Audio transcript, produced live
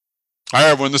Hi,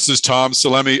 everyone. This is Tom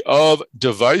Salemi of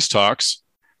Device Talks.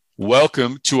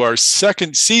 Welcome to our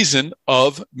second season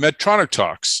of Medtronic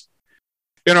Talks.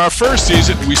 In our first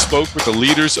season, we spoke with the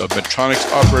leaders of Medtronic's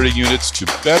operating units to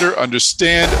better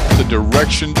understand the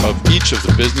direction of each of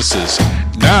the businesses.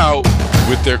 Now,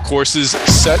 with their courses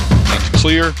set and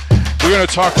clear, we're going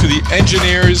to talk to the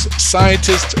engineers,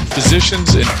 scientists,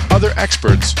 physicians, and other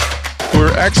experts who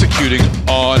are executing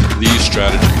on these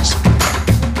strategies.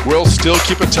 We'll still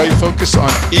keep a tight focus on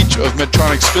each of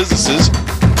Medtronic's businesses,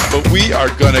 but we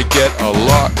are going to get a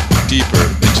lot deeper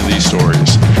into these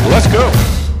stories. Let's go.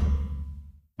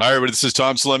 Hi, everybody. This is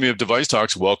Tom Salemi of Device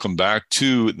Talks. Welcome back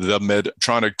to the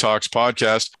Medtronic Talks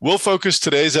podcast. We'll focus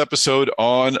today's episode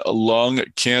on lung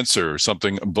cancer,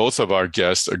 something both of our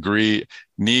guests agree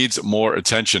needs more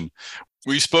attention.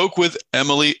 We spoke with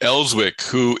Emily Elswick,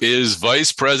 who is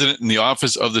Vice President in the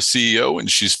Office of the CEO,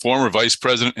 and she's former Vice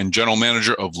President and General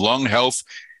Manager of Lung Health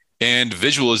and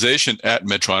Visualization at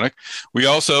Medtronic. We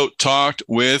also talked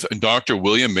with Dr.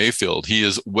 William Mayfield. He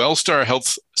is Wellstar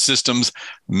Health Systems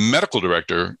Medical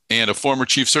Director and a former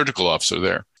Chief Surgical Officer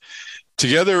there.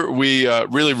 Together, we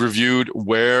really reviewed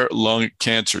where lung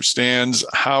cancer stands,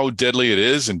 how deadly it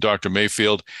is, and Dr.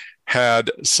 Mayfield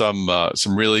had some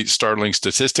really startling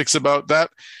statistics about that,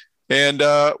 and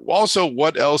also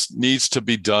what else needs to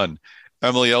be done.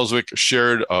 Emily Elswick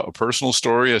shared a personal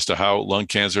story as to how lung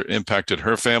cancer impacted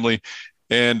her family,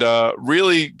 and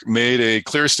really made a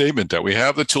clear statement that we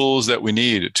have the tools that we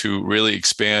need to really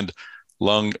expand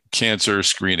lung cancer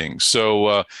screening.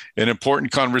 So an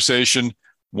important conversation,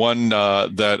 one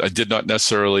that I did not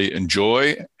necessarily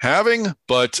enjoy having,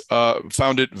 but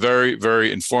found it very,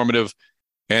 very informative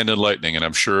and enlightening, and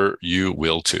I'm sure you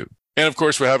will too. And of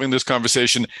course, we're having this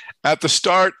conversation at the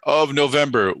start of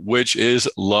November, which is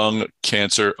Lung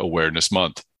Cancer Awareness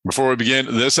Month. Before we begin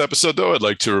this episode, though, I'd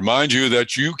like to remind you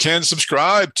that you can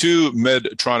subscribe to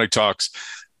Medtronic Talks.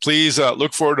 Please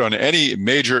look for it on any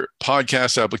major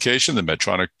podcast application, the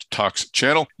Medtronic Talks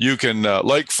channel. You can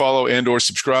like, follow, and or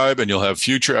subscribe, and you'll have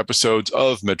future episodes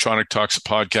of Medtronic Talks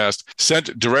podcast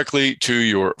sent directly to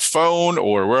your phone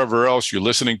or wherever else you're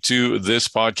listening to this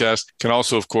podcast. You can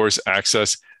also, of course,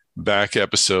 access back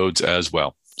episodes as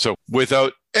well. So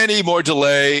without any more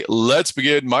delay, let's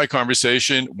begin my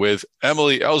conversation with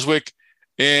Emily Elswick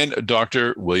and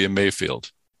Dr. William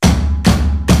Mayfield.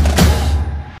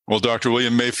 Well, Dr.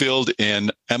 William Mayfield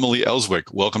and Emily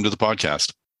Elswick, welcome to the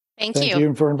podcast. Thank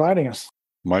you for inviting us.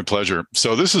 My pleasure.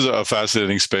 So this is a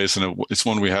fascinating space, and it's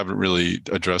one we haven't really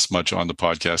addressed much on the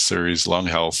podcast series, lung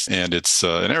health. And it's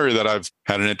an area that I've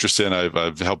had an interest in.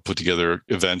 I've helped put together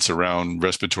events around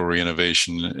respiratory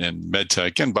innovation and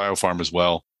medtech and biopharm as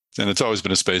well. And it's always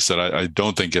been a space that I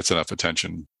don't think gets enough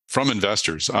attention from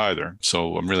investors either.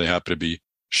 So I'm really happy to be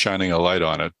shining a light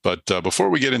on it. But before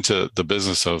we get into the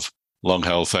business of lung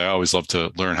health, I always love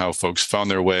to learn how folks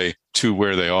found their way to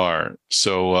where they are.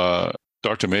 So,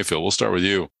 Dr. Mayfield, we'll start with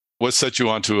you. What set you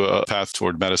onto a path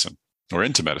toward medicine or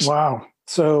into medicine? Wow.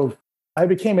 So I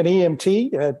became an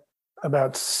EMT at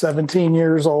about 17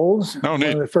 years old. Oh, neat.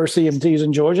 One of the first EMTs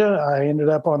in Georgia. I ended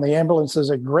up on the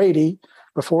ambulances at Grady.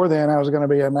 Before then, I was going to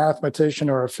be a mathematician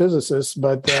or a physicist,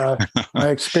 but my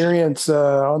experience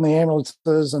on the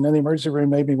ambulances and in the emergency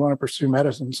room made me want to pursue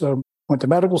medicine. So went to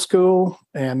medical school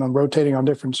and I'm rotating on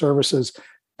different services.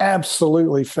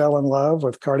 Absolutely fell in love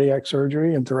with cardiac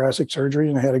surgery and thoracic surgery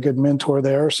and had a good mentor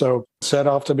there. So set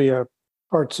off to be a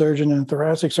heart surgeon and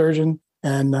thoracic surgeon.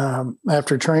 And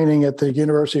after training at the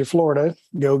University of Florida,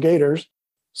 go Gators,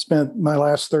 spent my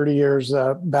last 30 years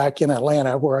back in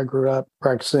Atlanta where I grew up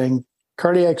practicing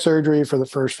cardiac surgery for the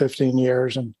first 15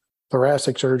 years and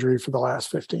thoracic surgery for the last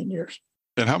 15 years.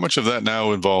 And how much of that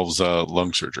now involves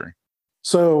lung surgery?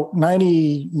 So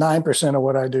 99% of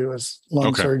what I do is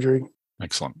lung surgery.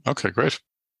 Excellent. Okay, great.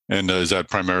 And is that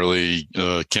primarily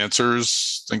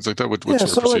cancers, things like that? What yeah, sort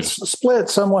so of procedures? It's split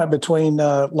somewhat between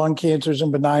lung cancers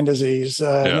and benign disease.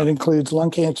 And it includes lung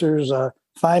cancers,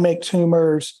 thymic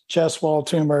tumors, chest wall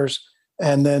tumors,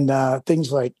 and then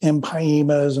things like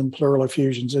empyemas and pleural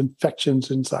effusions, infections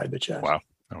inside the chest. Wow.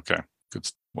 Okay. Good.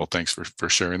 Well, thanks for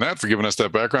sharing that, for giving us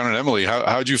that background. And Emily,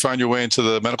 how did you find your way into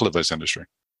the medical device industry?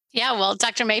 Yeah, well,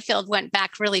 Dr. Mayfield went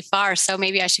back really far, so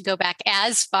maybe I should go back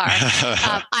as far.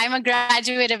 I'm a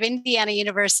graduate of Indiana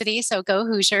University, so go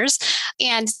Hoosiers,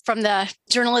 and from the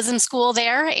journalism school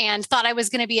there, and thought I was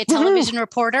going to be a television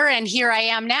reporter, and here I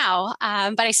am now.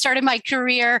 But I started my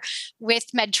career with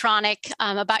Medtronic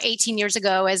about 18 years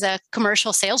ago as a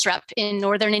commercial sales rep in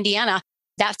Northern Indiana.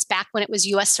 That's back when it was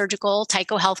U.S. Surgical,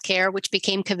 Tyco Healthcare, which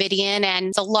became Covidien,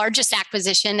 and the largest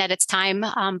acquisition at its time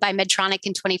by Medtronic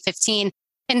in 2015.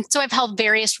 And so I've held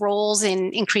various roles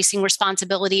in increasing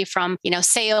responsibility from,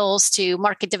 sales to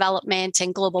market development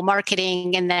and global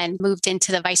marketing, and then moved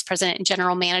into the vice president and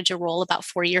general manager role about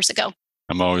 4 years ago.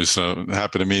 I'm always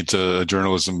happy to meet a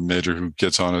journalism major who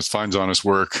finds honest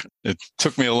work. It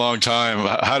took me a long time.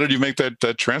 How did you make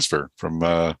that transfer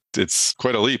from, it's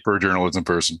quite a leap for a journalism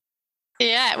person.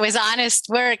 Yeah, it was honest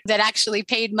work that actually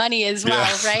paid money as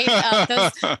well, right?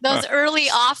 Those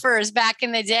early offers back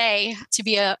in the day to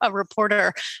be a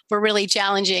reporter were really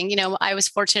challenging. I was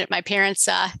fortunate my parents,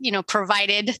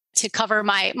 provided to cover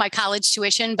my college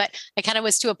tuition, but I kind of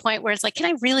was to a point where it's like, can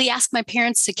I really ask my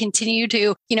parents to continue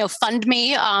to, fund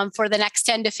me for the next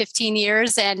 10 to 15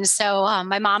 years? And so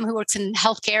my mom, who works in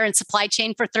healthcare and supply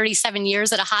chain for 37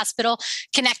 years at a hospital,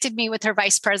 connected me with her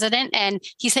vice president. And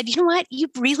he said, you know what, you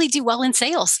really do well in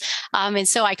sales. And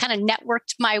so I kind of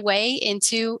networked my way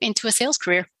into a sales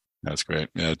career. That's great.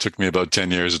 Yeah, it took me about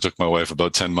 10 years. It took my wife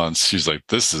about 10 months. She's like,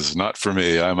 this is not for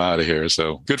me. I'm out of here.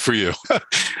 So good for you.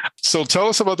 So tell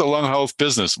us about the lung health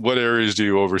business. What areas do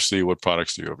you oversee? What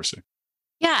products do you oversee?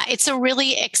 Yeah, it's a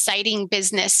really exciting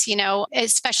business,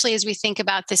 especially as we think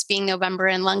about this being November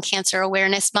and Lung Cancer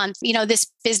Awareness Month.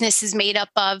 This business is made up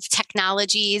of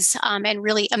technologies and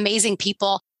really amazing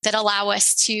people that allow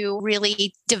us to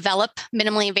really develop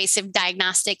minimally invasive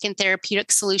diagnostic and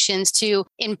therapeutic solutions to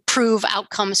improve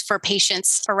outcomes for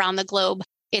patients around the globe.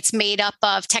 It's made up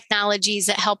of technologies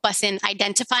that help us in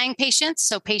identifying patients.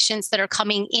 So patients that are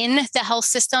coming in the health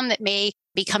system that may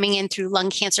be coming in through lung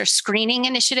cancer screening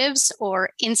initiatives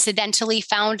or incidentally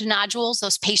found nodules.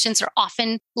 Those patients are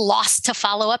often lost to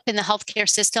follow up in the healthcare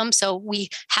system. So we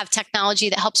have technology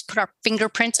that helps put our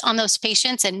fingerprints on those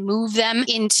patients and move them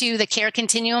into the care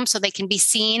continuum so they can be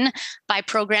seen by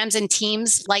programs and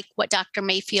teams like what Dr.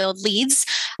 Mayfield leads.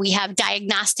 We have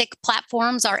diagnostic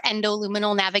platforms, our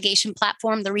endoluminal navigation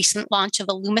platform, the recent launch of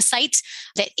Illumisight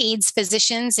that aids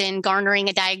physicians in garnering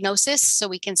a diagnosis. So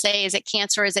we can say, is it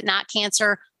cancer? Is it not cancer?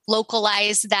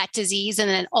 Localize that disease and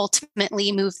then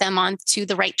ultimately move them on to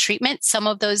the right treatment. Some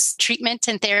of those treatment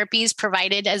and therapies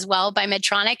provided as well by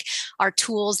Medtronic are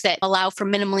tools that allow for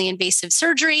minimally invasive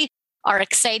surgery, our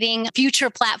exciting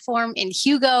future platform in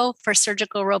Hugo for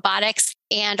surgical robotics,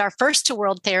 and our first to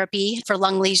world therapy for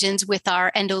lung lesions with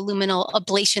our endoluminal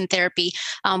ablation therapy,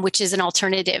 which is an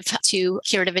alternative to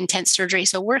curative intent surgery.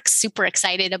 So we're super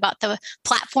excited about the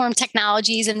platform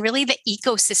technologies and really the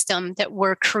ecosystem that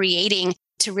we're creating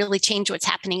to really change what's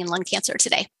happening in lung cancer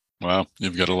today. Wow,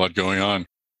 you've got a lot going on.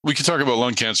 We can talk about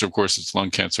lung cancer. Of course, it's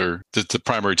lung cancer. It's the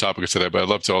primary topic of today, but I'd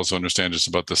love to also understand just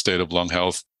about the state of lung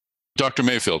health. Dr.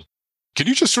 Mayfield, can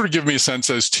you just sort of give me a sense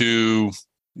as to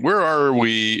where are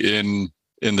we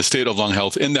in the state of lung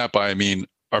health? In that by, I mean,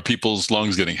 are people's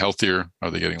lungs getting healthier?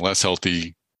 Are they getting less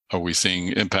healthy? Are we seeing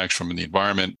impacts from the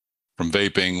environment, from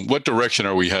vaping? What direction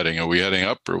are we heading? Are we heading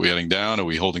up? Are we heading down? Are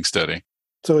we holding steady?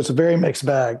 So it's a very mixed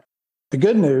bag. The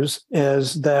good news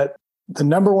is that the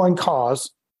number one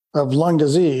cause of lung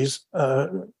disease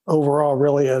overall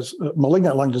really is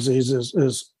malignant lung disease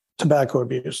is tobacco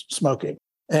abuse, smoking.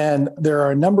 And there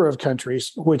are a number of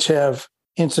countries which have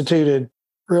instituted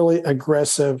really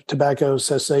aggressive tobacco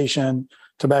cessation,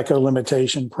 tobacco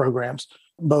limitation programs,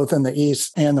 both in the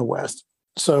East and the West.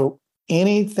 So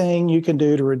anything you can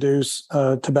do to reduce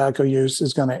tobacco use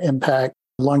is going to impact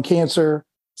lung cancer,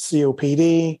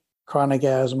 COPD, chronic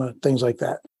asthma, things like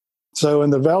that. So in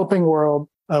the developing world,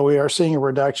 we are seeing a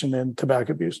reduction in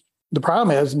tobacco abuse. The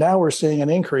problem is now we're seeing an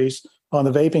increase on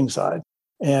the vaping side.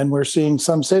 And we're seeing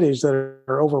some cities that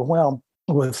are overwhelmed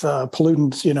with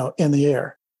pollutants, in the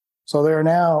air. So there are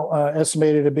now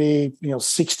estimated to be,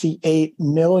 68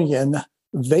 million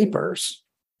vapors.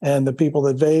 And the people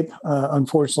that vape,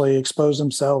 unfortunately, expose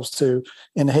themselves to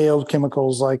inhaled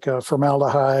chemicals like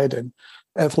formaldehyde and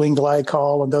ethylene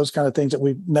glycol and those kind of things that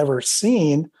we've never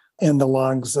seen in the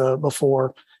lungs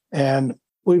before. And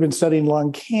we've been studying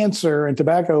lung cancer and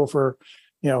tobacco for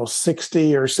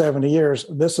 60 or 70 years.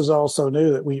 This is also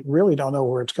new that we really don't know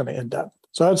where it's going to end up.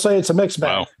 So I'd say it's a mixed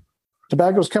bag. Wow.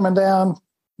 Tobacco's coming down,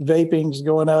 vaping's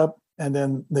going up, and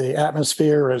then the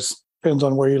atmosphere depends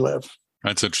on where you live.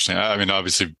 That's interesting. I mean,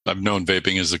 obviously, I've known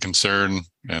vaping is a concern,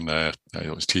 and I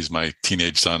always tease my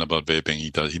teenage son about vaping.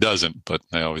 He doesn't, but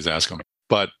I always ask him.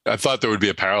 But I thought there would be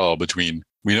a parallel between,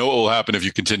 we know what will happen if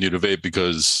you continue to vape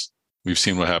because we've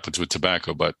seen what happens with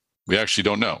tobacco, but we actually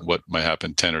don't know what might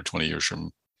happen 10 or 20 years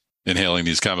from inhaling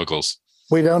these chemicals.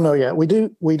 We don't know yet. We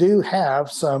do have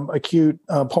some acute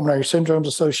pulmonary syndromes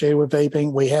associated with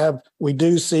vaping. We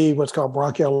do see what's called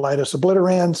bronchiolitis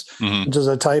obliterans, which is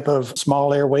a type of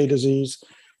small airway disease.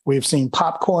 We've seen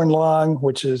popcorn lung,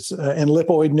 which is and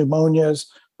lipoid pneumonias,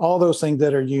 all those things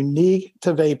that are unique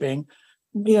to vaping.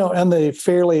 on the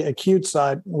fairly acute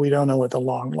side, we don't know what the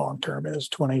long term is,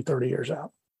 20, 30 years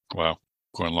out. Wow.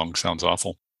 Going long sounds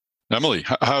awful. Emily,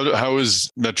 how is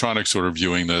Medtronic sort of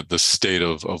viewing the state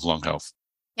of lung health?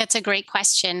 That's a great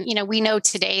question. We know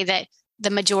today that the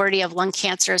majority of lung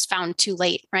cancer is found too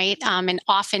late, right? And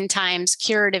oftentimes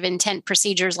curative intent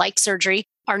procedures like surgery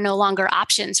are no longer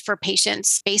options for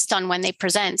patients based on when they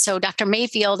present. So Dr.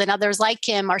 Mayfield and others like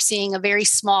him are seeing a very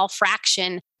small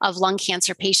fraction of lung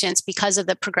cancer patients because of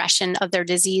the progression of their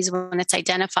disease when it's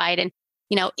identified. And,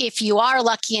 if you are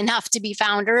lucky enough to be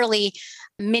found early,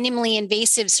 minimally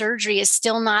invasive surgery is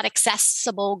still not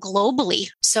accessible globally.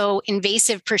 So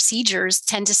invasive procedures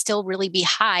tend to still really be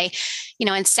high,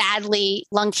 and sadly,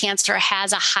 lung cancer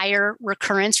has a higher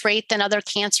recurrence rate than other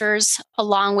cancers,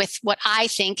 along with what I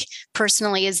think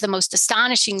personally is the most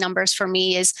astonishing numbers for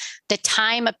me is the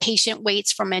time a patient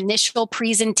waits from initial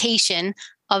presentation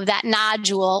of that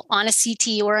nodule on a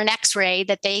CT or an X-ray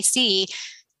that they see,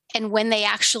 and when they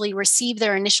actually receive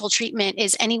their initial treatment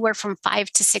is anywhere from 5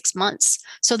 to 6 months.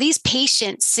 So these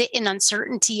patients sit in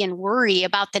uncertainty and worry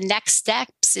about the next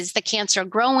steps. Is the cancer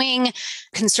growing?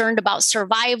 Concerned about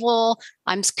survival.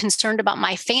 I'm concerned about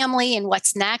my family and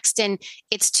what's next. And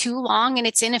it's too long and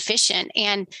it's inefficient.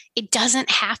 And it doesn't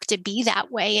have to be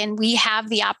that way. And we have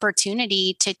the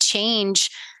opportunity to change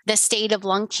the state of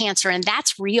lung cancer. And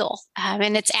that's real.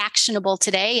 And it's actionable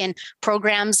today. And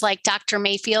programs like Dr.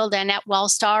 Mayfield and at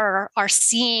Wellstar are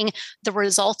seeing the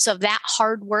results of that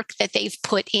hard work that they've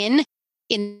put in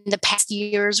the past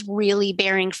years really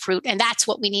bearing fruit. And that's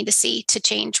what we need to see to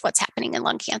change what's happening in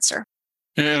lung cancer.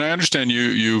 And I understand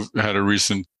you've had a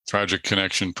recent tragic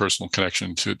personal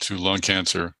connection to lung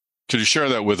cancer. Could you share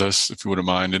that with us, if you wouldn't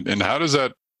mind? And how does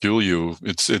that fuel you?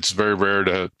 It's very rare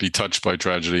to be touched by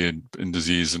tragedy and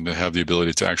disease and to have the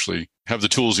ability to actually have the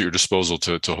tools at your disposal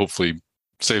to hopefully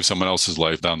save someone else's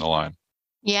life down the line.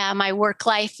 Yeah, my work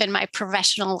life and my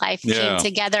professional life came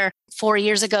together 4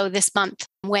 years ago this month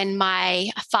when my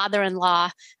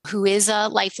father-in-law, who is a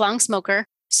lifelong smoker,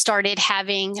 started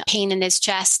having pain in his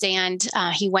chest. And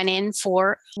he went in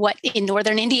for what in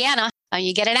Northern Indiana,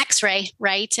 you get an X-ray,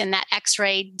 right? And that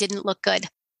X-ray didn't look good.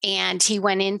 And he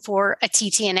went in for a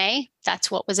TTNA. That's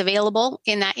what was available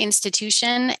in that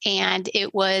institution. And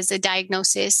it was a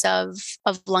diagnosis of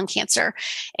lung cancer.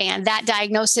 And that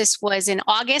diagnosis was in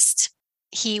August.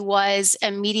 He was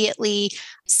immediately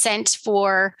sent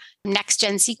for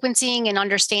next-gen sequencing and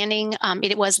understanding.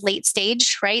 It was late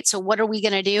stage, right? So what are we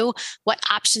going to do? What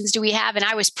options do we have? And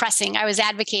I was pressing, I was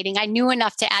advocating. I knew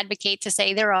enough to advocate to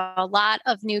say there are a lot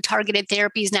of new targeted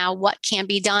therapies now. What can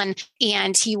be done?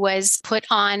 And he was put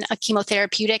on a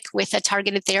chemotherapeutic with a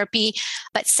targeted therapy.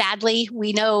 But sadly,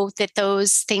 we know that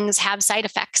those things have side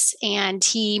effects. And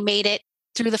he made it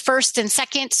through the first and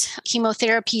second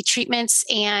chemotherapy treatments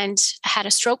and had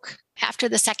a stroke after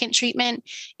the second treatment.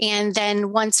 And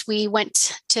then once we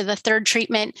went to the third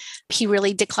treatment, he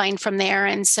really declined from there.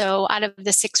 And so out of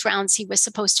the 6 rounds he was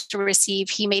supposed to receive,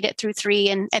 he made it through 3.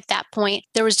 And at that point,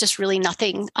 there was just really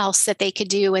nothing else that they could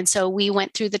do. And so we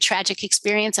went through the tragic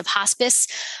experience of hospice,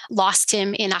 lost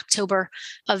him in October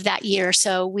of that year.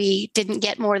 So we didn't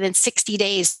get more than 60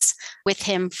 days with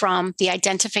him from the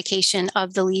identification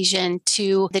of the lesion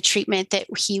to the treatment that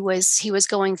he was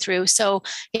going through. So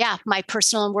yeah, my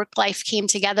personal and work life came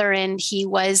together, and he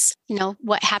was,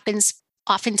 what happens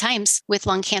oftentimes with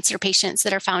lung cancer patients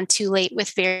that are found too late with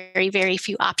very, very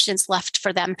few options left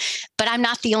for them. But I'm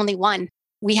not the only one.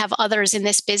 We have others in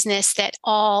this business that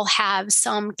all have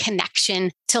some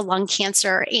connection to lung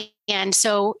cancer. And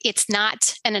so it's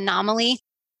not an anomaly.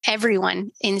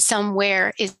 Everyone in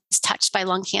somewhere is touched by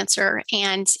lung cancer.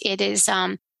 And it is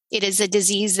a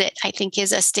disease that I think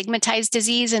is a stigmatized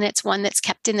disease, and it's one that's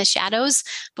kept in the shadows.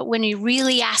 But when you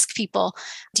really ask people,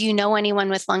 do you know anyone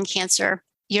with lung cancer?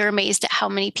 You're amazed at how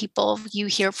many people you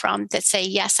hear from that say,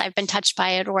 yes, I've been touched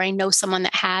by it, or I know someone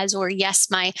that has, or yes,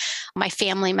 my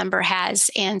family member has.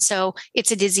 And so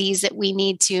it's a disease that we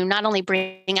need to not only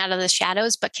bring out of the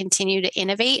shadows, but continue to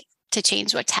innovate to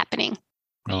change what's happening.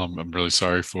 Well, I'm really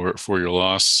sorry for your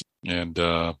loss. And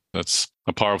that's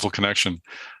a powerful connection.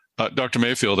 Dr.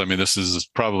 Mayfield, I mean, this is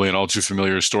probably an all too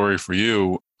familiar story for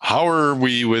you. How are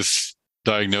we with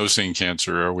diagnosing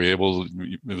cancer? Are we able,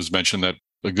 it was mentioned that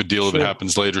a good deal of it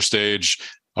happens later stage.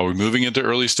 Are we moving into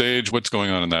early stage? What's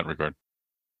going on in that regard?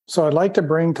 So I'd like to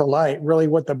bring to light really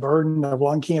what the burden of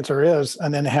lung cancer is,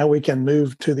 and then how we can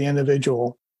move to the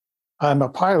individual. I'm a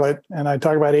pilot, and I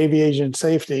talk about aviation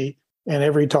safety in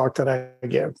every talk that I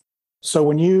give. So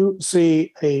when you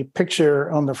see a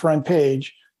picture on the front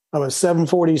page of a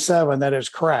 747 that has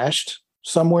crashed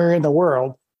somewhere in the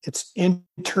world, it's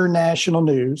international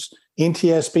news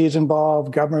NTSB is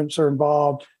involved, governments are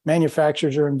involved,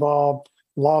 manufacturers are involved,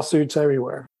 lawsuits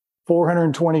everywhere.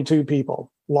 422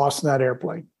 people lost in that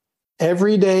airplane.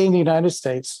 Every day in the United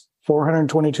States,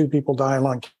 422 people die of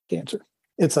lung cancer.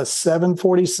 It's a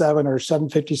 747 or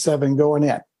 757 going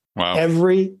in. Wow.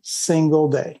 Every single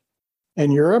day.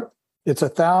 In Europe, it's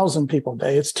 1,000 people a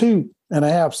day. It's 2.5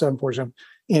 747.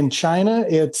 In China,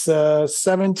 it's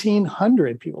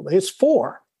 1,700 people a day. It's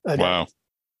 4 a day. Wow.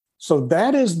 So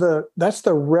that's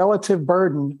the relative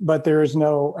burden, but there is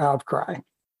no outcry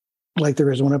like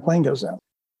there is when a plane goes down.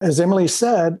 As Emily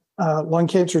said, lung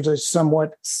cancer is a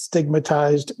somewhat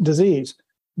stigmatized disease.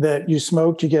 That you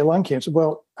smoked, you get lung cancer.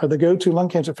 Well, the Go-To Lung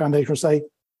Cancer Foundation will say,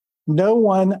 no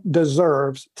one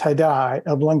deserves to die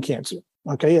of lung cancer.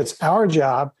 Okay, it's our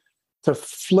job to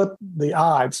flip the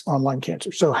odds on lung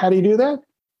cancer. So how do you do that?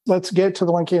 Let's get to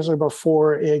the lung cancer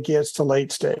before it gets to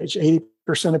late stage.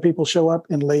 80% of people show up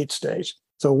in late stage.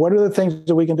 So what are the things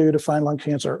that we can do to find lung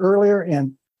cancer earlier?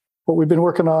 And what we've been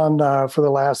working on for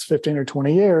the last 15 or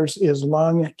 20 years is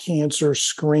lung cancer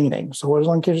screening. So what is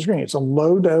lung cancer screening? It's a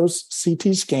low-dose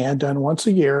CT scan done once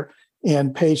a year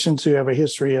in patients who have a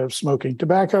history of smoking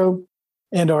tobacco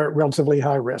and are at relatively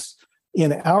high risk.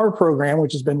 In our program,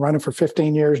 which has been running for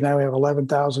 15 years now, we have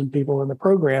 11,000 people in the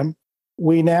program.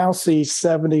 We now see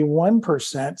 71%,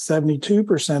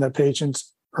 72% of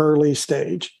patients early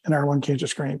stage in our lung cancer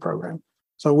screening program.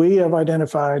 So we have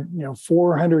identified,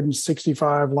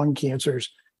 465 lung cancers,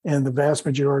 and the vast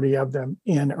majority of them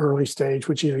in early stage,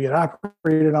 which either get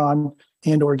operated on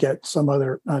and or get some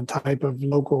other type of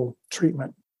local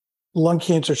treatment. Lung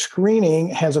cancer screening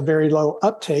has a very low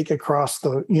uptake across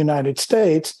the United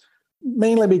States,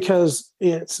 mainly because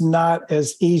it's not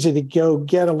as easy to go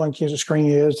get a lung cancer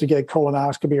screening as to get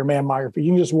colonoscopy or mammography.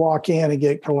 You can just walk in and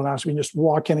get colonoscopy, you can just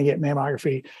walk in and get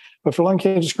mammography. But for lung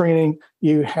cancer screening,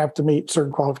 you have to meet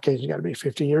certain qualifications. You got to be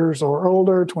 50 years or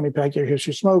older, 20-pack-year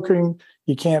history of smoking.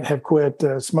 You can't have quit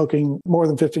smoking more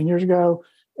than 15 years ago.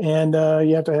 And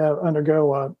you have to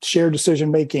undergo a shared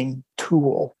decision-making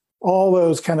tool. All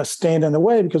those kind of stand in the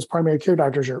way because primary care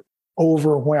doctors are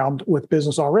overwhelmed with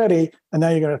business already. And now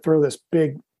you're going to throw this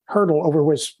big hurdle over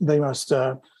which they must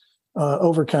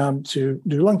overcome to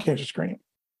do lung cancer screening.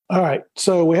 All right,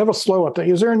 so we have a slow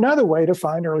update. Is there another way to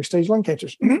find early stage lung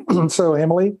cancers? So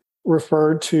Emily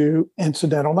referred to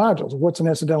incidental nodules. What's an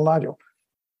incidental nodule?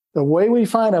 The way we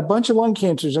find a bunch of lung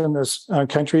cancers in this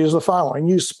country is the following.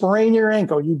 You sprain your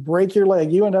ankle, you break your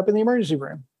leg, you end up in the emergency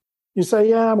room. You say,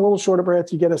 yeah, I'm a little short of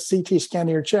breath. You get a CT scan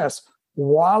of your chest.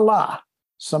 Voila,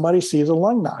 somebody sees a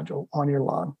lung nodule on your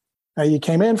lung. Now you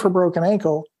came in for a broken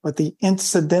ankle, but the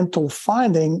incidental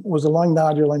finding was a lung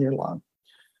nodule in your lung.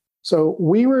 So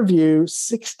we review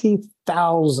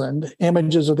 60,000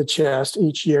 images of the chest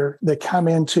each year that come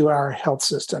into our health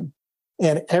system.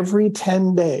 And every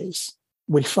 10 days,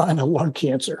 we find a lung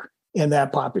cancer in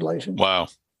that population. Wow.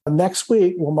 Next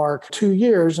week, we'll mark 2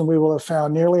 years, and we will have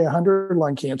found nearly 100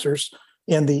 lung cancers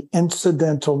in the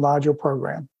incidental nodule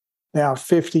program. Now,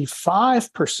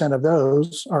 55% of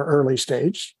those are early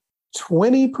stage.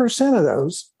 20% of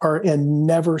those are in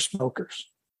never smokers.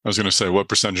 I was going to say, what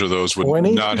percentage of those would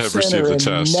not have received the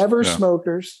test? Never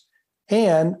smokers,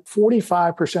 and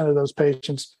 45% of those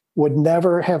patients would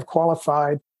never have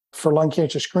qualified for lung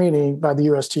cancer screening by the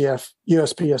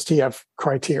USPSTF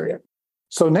criteria.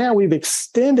 So now we've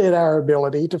extended our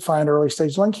ability to find early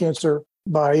stage lung cancer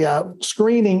by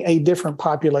screening a different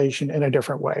population in a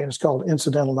different way. And it's called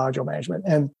incidental nodule management.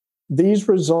 And these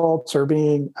results are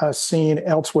being seen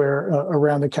elsewhere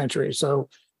around the country. So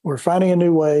we're finding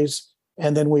new ways.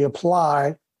 And then we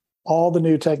apply all the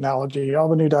new technology, all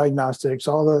the new diagnostics,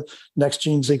 all the next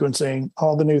gene sequencing,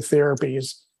 all the new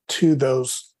therapies to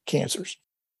those cancers.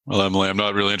 Well, Emily, I'm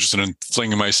not really interested in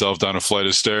flinging myself down a flight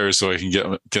of stairs so I can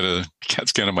get a CAT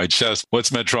scan of my chest.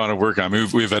 What's Medtronic working on?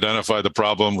 We've identified the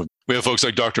problem. We have folks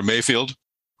like Dr. Mayfield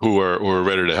who are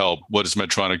ready to help. What is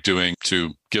Medtronic doing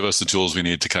to give us the tools we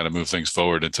need to kind of move things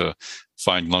forward and to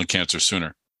find lung cancer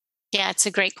sooner? Yeah, it's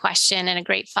a great question and a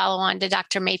great follow-on to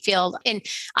Dr. Mayfield. And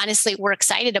honestly, we're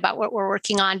excited about what we're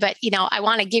working on. But, I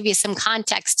want to give you some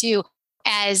context too.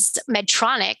 As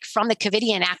Medtronic, from the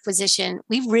Covidien acquisition,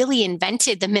 we really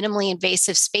invented the minimally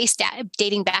invasive space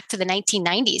dating back to the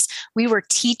 1990s. We were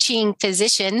teaching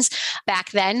physicians back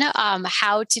then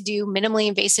how to do minimally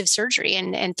invasive surgery,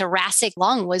 and thoracic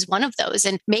lung was one of those.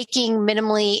 And making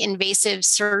minimally invasive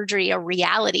surgery a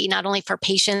reality, not only for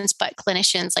patients, but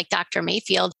clinicians like Dr.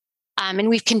 Mayfield. And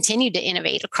we've continued to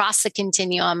innovate across the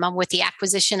continuum with the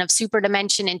acquisition of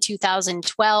SuperDimension in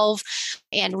 2012,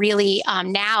 and really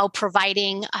now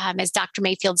providing, as Dr.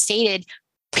 Mayfield stated,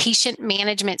 patient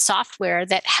management software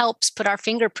that helps put our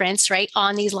fingerprints right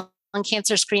on these lung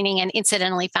cancer screening and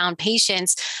incidentally found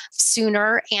patients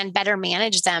sooner and better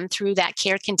manage them through that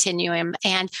care continuum.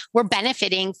 And we're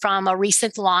benefiting from a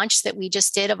recent launch that we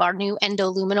just did of our new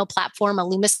endoluminal platform,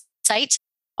 Illumisite,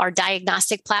 our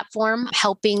diagnostic platform,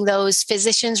 helping those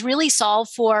physicians really solve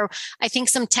for, I think,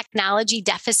 some technology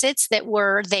deficits that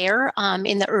were there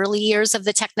in the early years of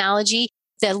the technology.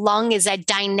 The lung is a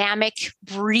dynamic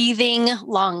breathing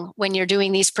lung when you're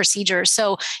doing these procedures.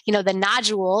 So, the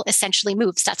nodule essentially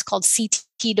moves. That's called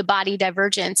CT to body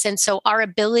divergence. And so our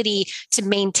ability to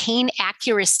maintain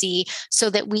accuracy so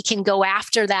that we can go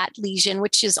after that lesion,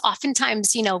 which is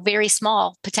oftentimes, very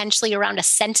small, potentially around a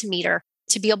centimeter,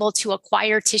 to be able to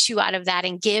acquire tissue out of that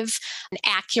and give an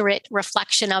accurate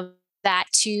reflection of that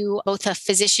to both a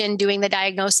physician doing the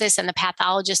diagnosis and the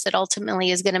pathologist that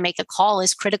ultimately is going to make a call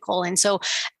is critical. And so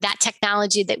that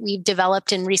technology that we've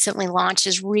developed and recently launched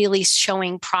is really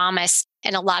showing promise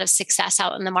and a lot of success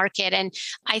out in the market. And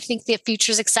I think the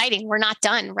future is exciting. We're not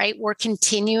done, right? We're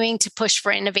continuing to push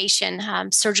for innovation.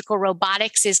 Surgical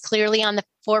robotics is clearly on the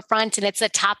forefront, and it's a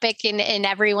topic in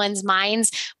everyone's minds.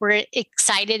 We're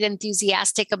excited,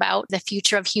 enthusiastic about the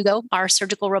future of Hugo, our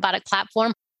surgical robotic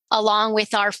platform, along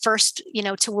with our first,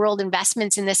 to world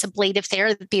investments in this ablative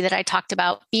therapy that I talked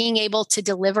about, being able to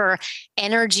deliver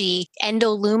energy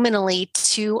endoluminally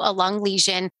to a lung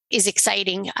lesion is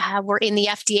exciting. We're in the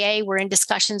FDA, we're in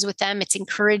discussions with them. It's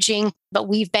encouraging, but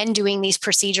we've been doing these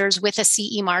procedures with a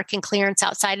CE mark and clearance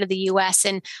outside of the US,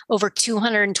 and over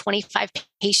 225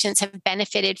 patients have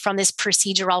benefited from this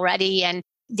procedure already. And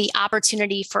the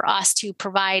opportunity for us to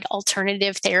provide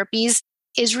alternative therapies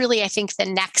is really, I think, the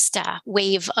next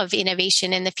wave of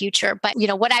innovation in the future. But,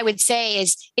 what I would say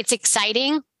is it's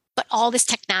exciting, but all this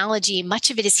technology,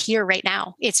 much of it is here right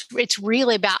now. It's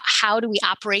really about how do we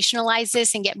operationalize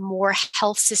this and get more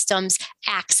health systems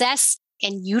access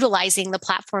and utilizing the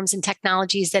platforms and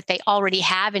technologies that they already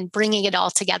have and bringing it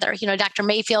all together. Dr.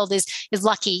 Mayfield is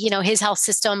lucky. His health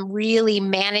system really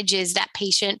manages that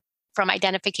patient from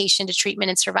identification to treatment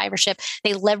and survivorship.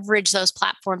 They leverage those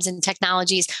platforms and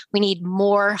technologies. We need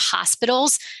more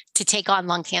hospitals to take on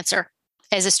lung cancer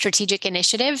as a strategic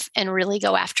initiative and really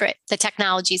go after it. The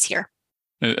technology's here.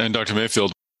 And Dr.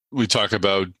 Mayfield, we talk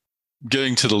about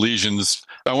getting to the lesions.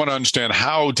 I want to understand,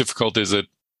 how difficult is it?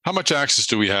 How much access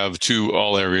do we have to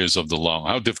all areas of the lung?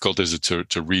 How difficult is it to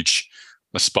reach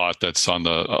a spot that's on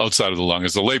the outside of the lung?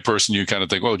 As a layperson, you kind of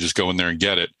think, well, just go in there and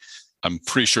get it. I'm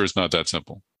pretty sure it's not that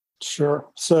simple. Sure.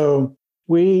 So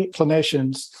we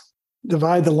clinicians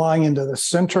divide the lung into the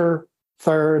center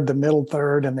third, the middle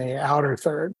third, and the outer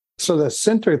third. So the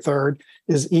center third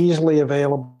is easily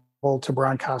available to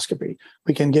bronchoscopy.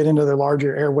 We can get into the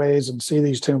larger airways and see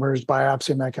these tumors,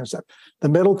 biopsy, and that kind of stuff. The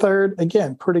middle third,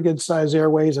 again, pretty good size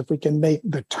airways. If we can make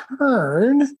the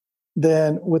turn,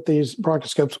 then with these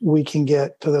bronchoscopes, we can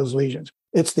get to those lesions.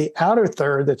 It's the outer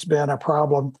third that's been a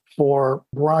problem for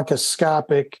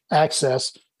bronchoscopic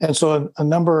access. And so a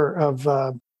number of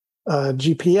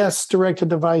GPS-directed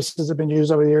devices have been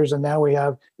used over the years, and now we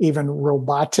have even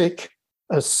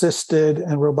robotic-assisted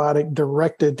and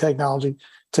robotic-directed technology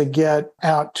to get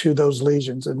out to those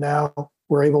lesions. And now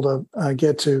we're able to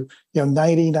get to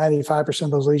 90, 95%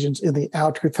 of those lesions in the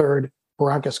outer third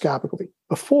bronchoscopically.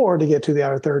 Before, to get to the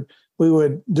outer third, we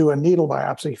would do a needle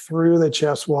biopsy through the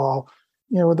chest wall,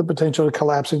 with the potential of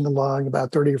collapsing the lung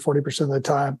about 30 or 40% of the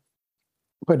time,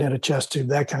 putting in a chest tube,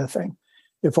 that kind of thing.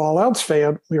 If all else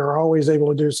failed, we are always able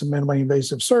to do some minimally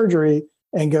invasive surgery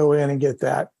and go in and get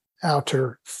that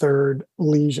outer third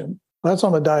lesion. That's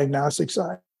on the diagnostic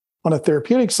side. On the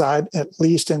therapeutic side, at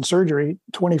least in surgery,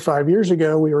 25 years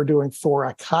ago, we were doing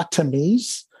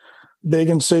thoracotomies, big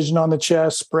incision on the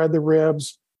chest, spread the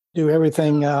ribs, do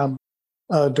everything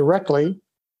directly.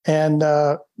 And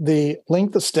the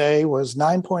length of stay was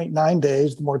 9.9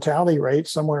 days, the mortality rate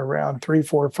somewhere around 3,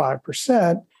 4,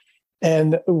 5%.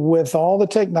 And with all the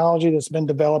technology that's been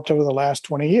developed over the last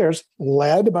 20 years,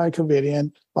 led by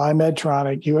Covidien, by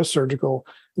Medtronic, US Surgical,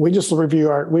 we review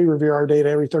our data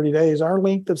every 30 days. Our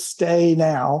length of stay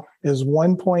now is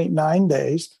 1.9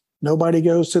 days. Nobody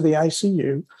goes to the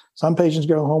ICU. Some patients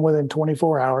go home within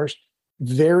 24 hours.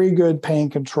 Very good pain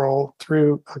control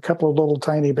through a couple of little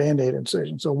tiny Band-Aid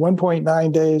incisions. So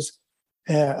 1.9 days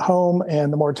at home,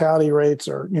 and the mortality rates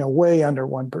are way under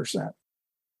 1%.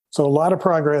 So a lot of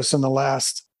progress in the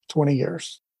last 20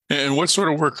 years. And what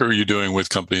sort of work are you doing with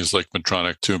companies like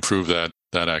Medtronic to improve that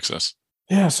access?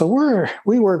 Yeah, so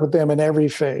we work with them in every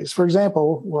phase. For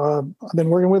example, I've been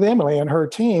working with Emily and her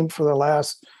team for the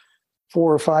last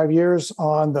 4 or 5 years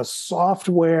on the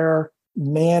software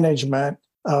management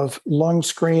of lung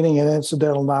screening and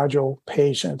incidental nodule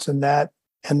patients and that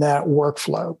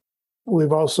workflow.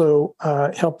 We've also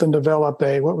helped them develop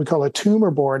what we call a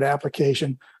tumor board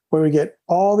application, where we get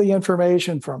all the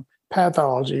information from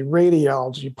pathology,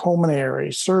 radiology,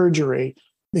 pulmonary, surgery,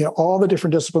 all the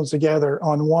different disciplines together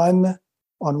on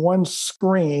one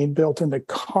screen built into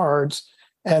cards.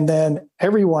 And then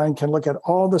everyone can look at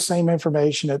all the same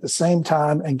information at the same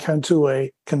time and come to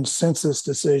a consensus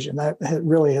decision. That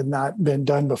really had not been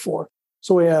done before.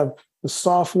 So we have the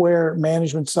software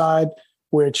management side,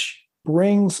 which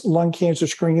brings lung cancer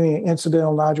screening and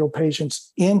incidental nodule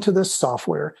patients into this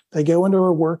software. They go into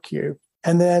a work queue.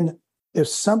 And then if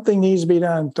something needs to be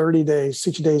done 30 days,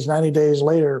 60 days, 90 days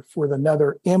later with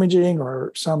another imaging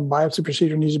or some biopsy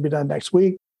procedure needs to be done next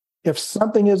week, if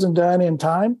something isn't done in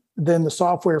time, then the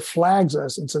software flags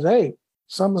us and says, hey,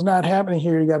 something's not happening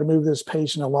here. You got to move this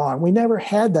patient along. We never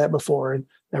had that before. And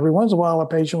every once in a while, a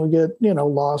patient would get,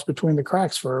 lost between the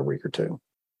cracks for a week or two.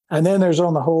 And then there's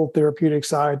on the whole therapeutic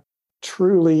side,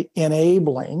 truly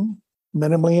enabling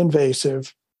minimally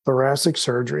invasive thoracic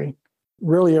surgery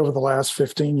really over the last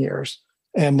 15 years.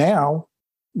 And now,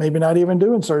 maybe not even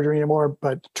doing surgery anymore,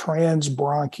 but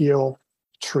transbronchial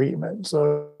treatment.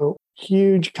 So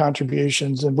huge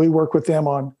contributions, and we work with them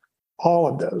on all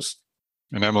of those.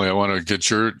 And Emily, I want to get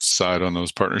your side on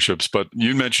those partnerships, but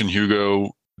you mentioned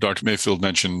Hugo. Dr. Mayfield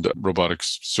mentioned robotic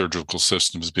surgical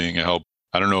systems being a help.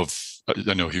 I don't know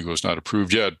I know Hugo's not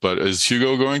approved yet, but is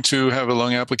Hugo going to have a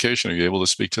lung application? Are you able to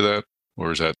speak to that?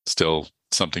 Or is that still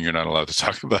something you're not allowed to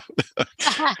talk about?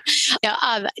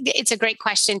 It's a great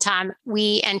question, Tom.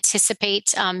 We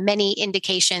anticipate many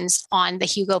indications on the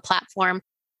Hugo platform.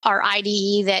 Our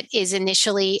IDE that is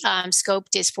initially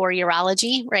scoped is for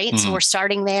urology, right? Mm-hmm. So we're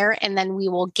starting there, and then we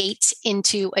will gate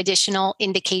into additional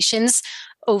indications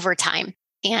over time.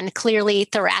 And clearly,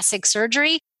 thoracic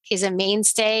surgery is a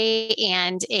mainstay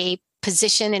and a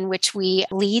position in which we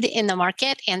lead in the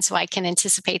market. And so I can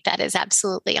anticipate that is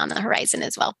absolutely on the horizon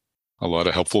as well. A lot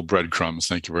of helpful breadcrumbs.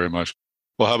 Thank you very much.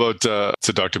 Well, how about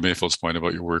to Dr. Mayfield's point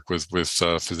about your work with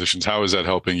physicians? How is that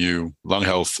helping you, lung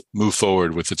health, move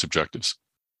forward with its objectives?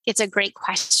 It's a great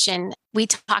question. We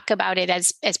talk about it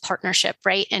as partnership,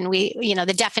 right? And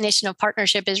the definition of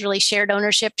partnership is really shared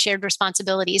ownership, shared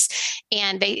responsibilities.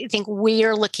 And I think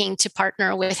we're looking to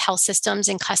partner with health systems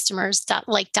and customers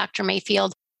like Dr.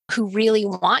 Mayfield, who really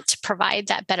want to provide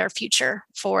that better future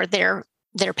for their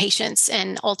patients.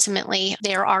 And ultimately,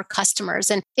 they're our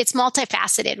customers. And it's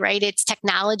multifaceted, right? It's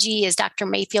technology, as Dr.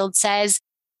 Mayfield says,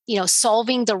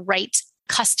 solving the right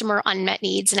customer unmet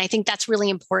needs. And I think that's really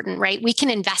important, right? We can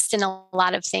invest in a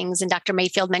lot of things. And Dr.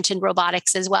 Mayfield mentioned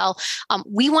robotics as well.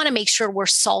 We want to make sure we're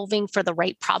solving for the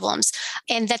right problems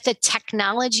and that the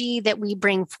technology that we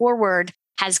bring forward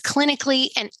has clinically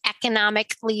and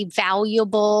economically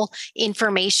valuable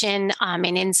information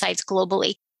and insights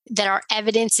globally, that our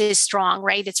evidence is strong,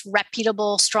 right? It's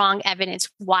reputable, strong evidence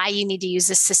why you need to use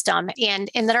this system, and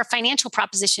that our financial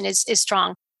proposition is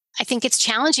strong. I think it's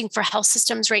challenging for health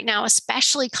systems right now,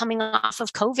 especially coming off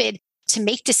of COVID, to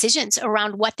make decisions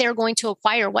around what they're going to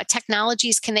acquire, what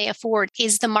technologies can they afford?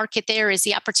 Is the market there? Is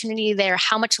the opportunity there?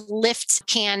 How much lift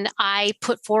can I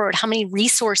put forward? How many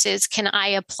resources can I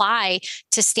apply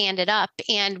to stand it up?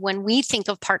 And when we think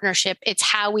of partnership, it's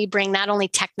how we bring not only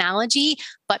technology,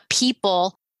 but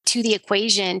people to the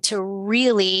equation to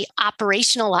really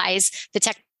operationalize the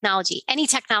technology. Any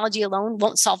technology alone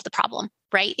won't solve the problem,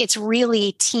 right? It's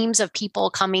really teams of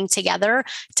people coming together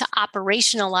to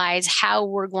operationalize how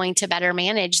we're going to better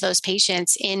manage those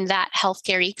patients in that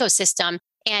healthcare ecosystem.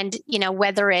 And,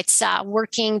 whether it's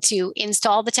working to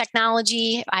install the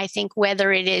technology, I think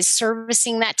whether it is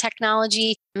servicing that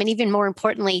technology, and even more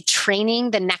importantly,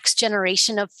 training the next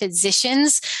generation of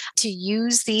physicians to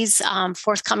use these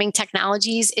forthcoming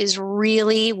technologies is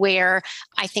really where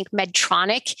I think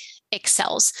Medtronic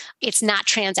excels. It's not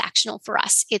transactional for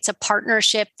us. It's a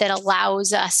partnership that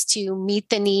allows us to meet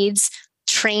the needs,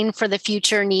 train for the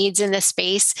future needs in the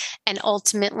space, and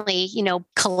ultimately,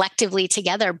 collectively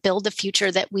together build the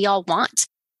future that we all want.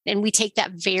 And we take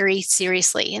that very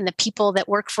seriously. And the people that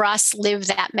work for us live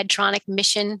that Medtronic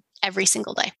mission every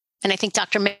single day. And I think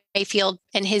Dr. Mayfield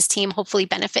and his team hopefully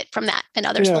benefit from that, and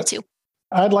others will too.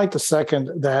 I'd like to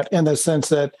second that in the sense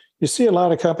that you see a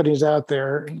lot of companies out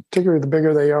there, particularly the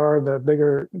bigger they are, the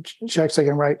bigger checks they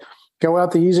can write, go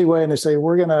out the easy way and they say,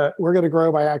 we're gonna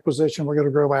grow by acquisition, we're gonna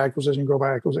grow by acquisition, grow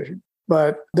by acquisition.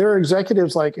 But there are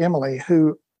executives like Emily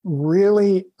who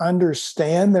really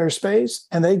understand their space,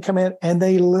 and they come in and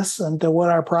they listen to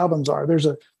what our problems are. There's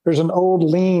an old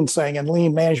lean saying in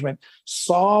lean management: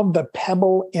 solve the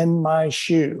pebble in my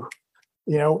shoe.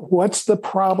 What's the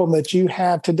problem that you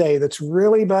have today that's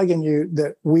really bugging you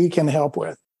that we can help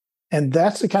with? And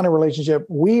that's the kind of relationship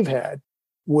we've had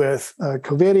with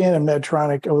Covidien and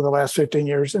Medtronic over the last 15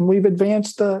 years. And we've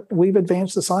advanced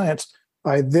the science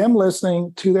by them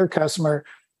listening to their customer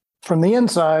from the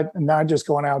inside and not just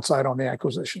going outside on the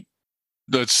acquisition.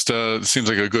 That seems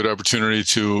like a good opportunity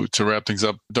to wrap things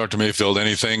up. Dr. Mayfield,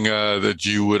 anything that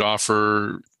you would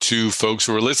offer to folks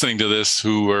who are listening to this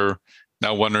who are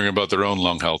now wondering about their own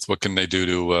lung health? What can they do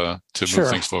to Sure.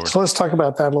 move things forward? So let's talk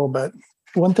about that a little bit.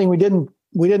 One thing we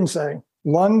didn't say,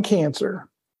 lung cancer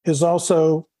is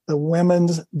also the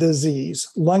women's disease.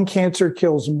 Lung cancer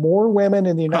kills more women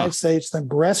in the United States than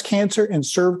breast cancer and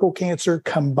cervical cancer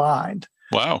combined.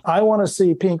 Wow. I want to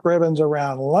see pink ribbons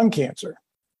around lung cancer.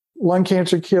 Lung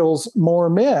cancer kills more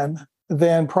men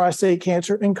than prostate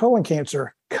cancer and colon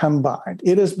cancer combined.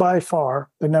 It is by far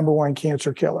the number one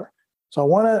cancer killer. So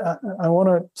I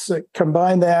want to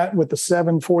combine that with the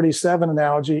 747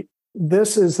 analogy.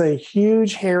 This is a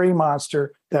huge, hairy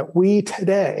monster that we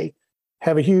today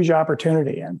have a huge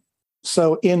opportunity in.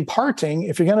 So in parting,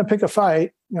 if you're going to pick a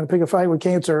fight, with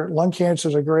cancer. Lung cancer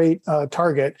is a great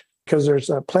target because there's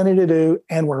plenty to do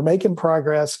and we're making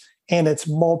progress, and it's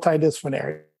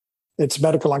multidisciplinary. It's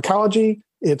medical oncology,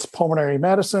 it's pulmonary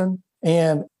medicine,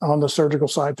 and on the surgical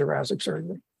side, thoracic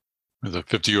surgery. As a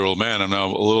 50-year-old man, I'm now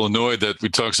a little annoyed that we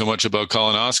talk so much about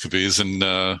colonoscopies,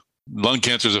 and lung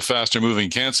cancer is a faster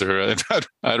moving cancer.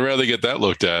 I'd rather get that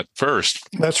looked at first.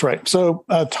 That's right. So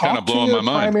talk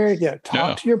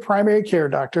to your primary care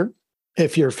doctor.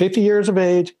 If you're 50 years of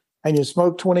age and you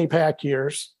smoke 20 pack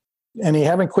years and you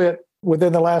haven't quit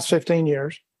within the last 15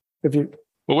 years,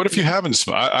 well, what if you haven't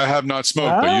smoked? I have not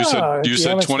smoked, but you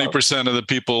said 20% of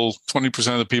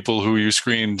the people who you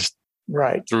screened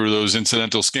through those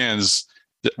incidental scans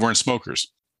that weren't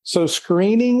smokers. So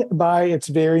screening by its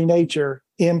very nature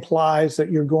implies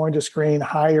that you're going to screen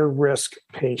higher risk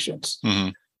patients. Mm-hmm.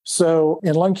 So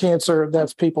in lung cancer,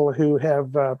 that's people who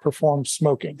have performed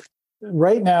smoking.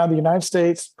 Right now, the United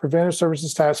States Preventive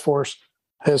Services Task Force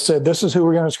has said this is who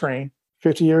we're going to screen,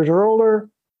 50 years or older,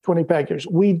 20 pack years.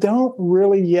 We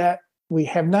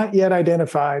have not yet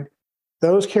identified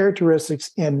those characteristics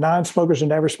in non-smokers and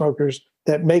never smokers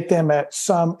that make them at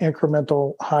some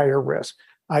incremental higher risk.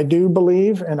 I do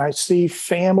believe, and I see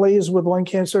families with lung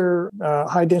cancer,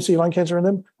 high density lung cancer in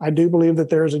them. I do believe that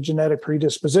there is a genetic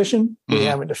predisposition. We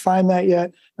haven't defined that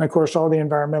yet. And of course, all the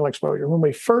environmental exposure. When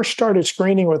we first started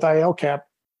screening with ILCAP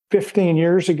 15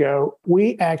 years ago,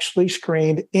 we actually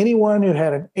screened anyone who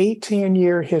had an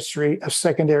 18-year history of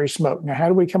secondary smoke. Now, how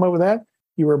did we come up with that?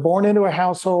 You were born into a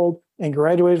household and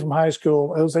graduated from high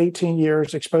school, those 18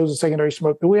 years exposed to secondary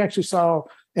smoke, but we actually saw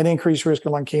an increased risk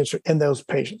of lung cancer in those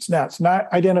patients. Now, it's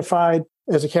not identified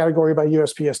as a category by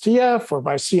USPSTF or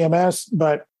by CMS,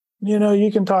 but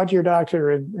you can talk to your doctor,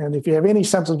 and if you have any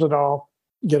symptoms at all,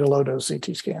 get a low-dose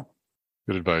CT scan.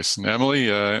 Good advice. And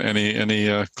Emily,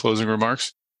 any closing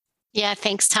remarks? Yeah,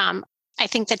 thanks, Tom. I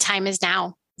think the time is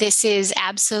now. This is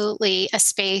absolutely a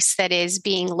space that is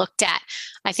being looked at,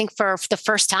 I think, for the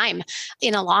first time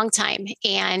in a long time.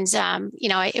 And,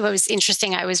 it was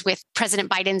interesting. I was with President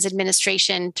Biden's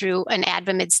administration through an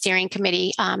AdvaMed steering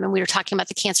committee, and we were talking about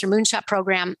the Cancer Moonshot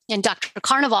program. And Dr.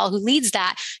 Carnival, who leads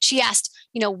that, she asked,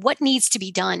 what needs to be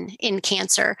done in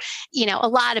cancer? A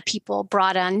lot of people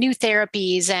brought on new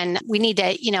therapies and we need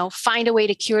to, find a way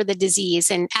to cure the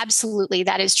disease. And absolutely,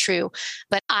 that is true.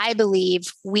 But I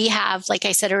believe we have, like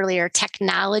I said earlier,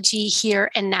 technology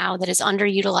here and now that is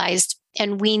underutilized.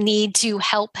 And we need to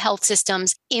help health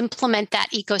systems implement that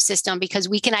ecosystem because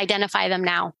we can identify them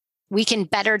now. We can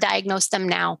better diagnose them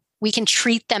now. We can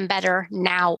treat them better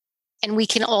now. And we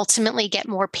can ultimately get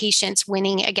more patients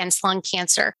winning against lung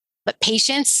cancer. But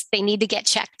patients, they need to get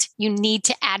checked. You need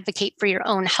to advocate for your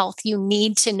own health. You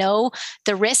need to know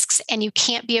the risks, and you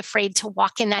can't be afraid to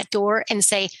walk in that door and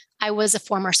say, I was a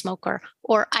former smoker,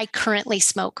 or I currently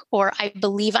smoke, or I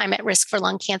believe I'm at risk for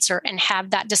lung cancer, and have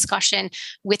that discussion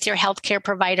with your healthcare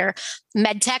provider.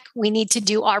 MedTech, we need to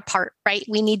do our part, right?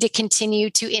 We need to continue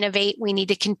to innovate. We need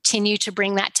to continue to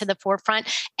bring that to the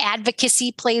forefront.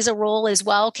 Advocacy plays a role as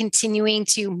well, continuing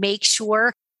to make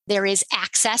sure there is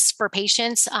access for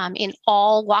patients in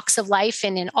all walks of life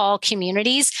and in all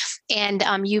communities. And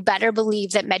you better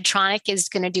believe that Medtronic is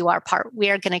going to do our part.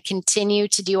 We are going to continue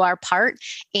to do our part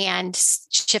and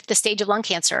shift the stage of lung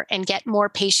cancer and get more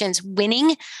patients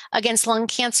winning against lung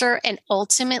cancer and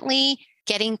ultimately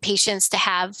getting patients to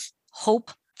have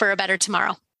hope for a better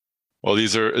tomorrow. Well,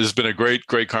 this has been a great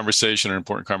conversation, an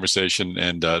important conversation.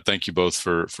 And thank you both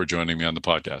for joining me on the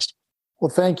podcast. Well,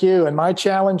 thank you. And my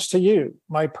challenge to you,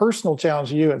 my personal challenge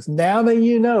to you is now that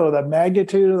you know the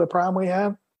magnitude of the problem we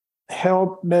have,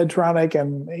 help Medtronic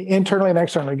and internally and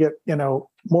externally get,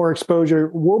 more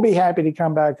exposure. We'll be happy to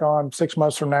come back on 6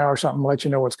 months from now or something, let you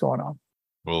know what's going on.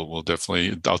 We'll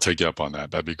definitely, I'll take you up on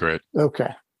that. That'd be great. Okay.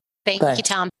 Thanks you,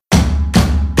 Tom.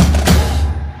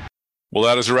 Well,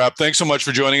 that is a wrap. Thanks so much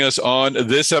for joining us on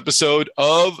this episode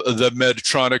of the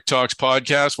Medtronic Talks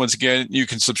podcast. Once again, you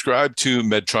can subscribe to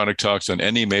Medtronic Talks on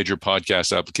any major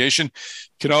podcast application.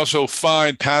 You can also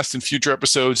find past and future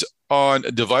episodes on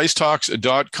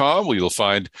devicetalks.com, where you'll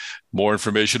find more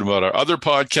information about our other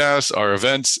podcasts, our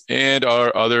events, and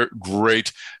our other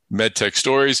great MedTech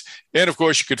stories. And of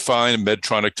course, you could find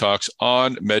Medtronic Talks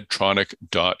on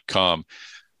medtronic.com.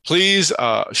 Please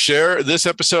share this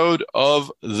episode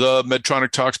of the Medtronic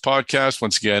Talks podcast.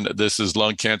 Once again, this is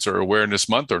Lung Cancer Awareness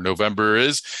Month, or November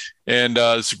is, and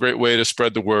it's a great way to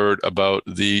spread the word about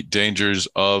the dangers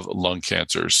of lung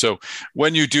cancer. So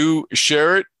when you do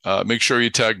share it, make sure you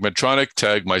tag Medtronic,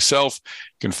 tag myself.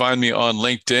 You can find me on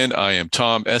LinkedIn. I am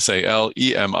Tom,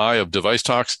 Salemi of Device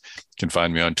Talks. You can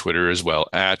find me on Twitter as well,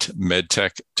 at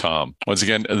MedTechTom. Once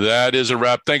again, that is a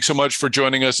wrap. Thanks so much for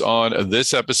joining us on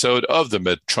this episode of the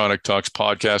Medtronic Talks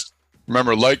podcast.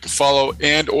 Remember, like, follow,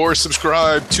 and or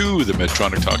subscribe to the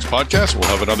Medtronic Talks podcast. We'll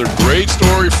have another great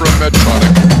story from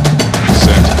Medtronic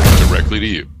sent directly to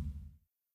you.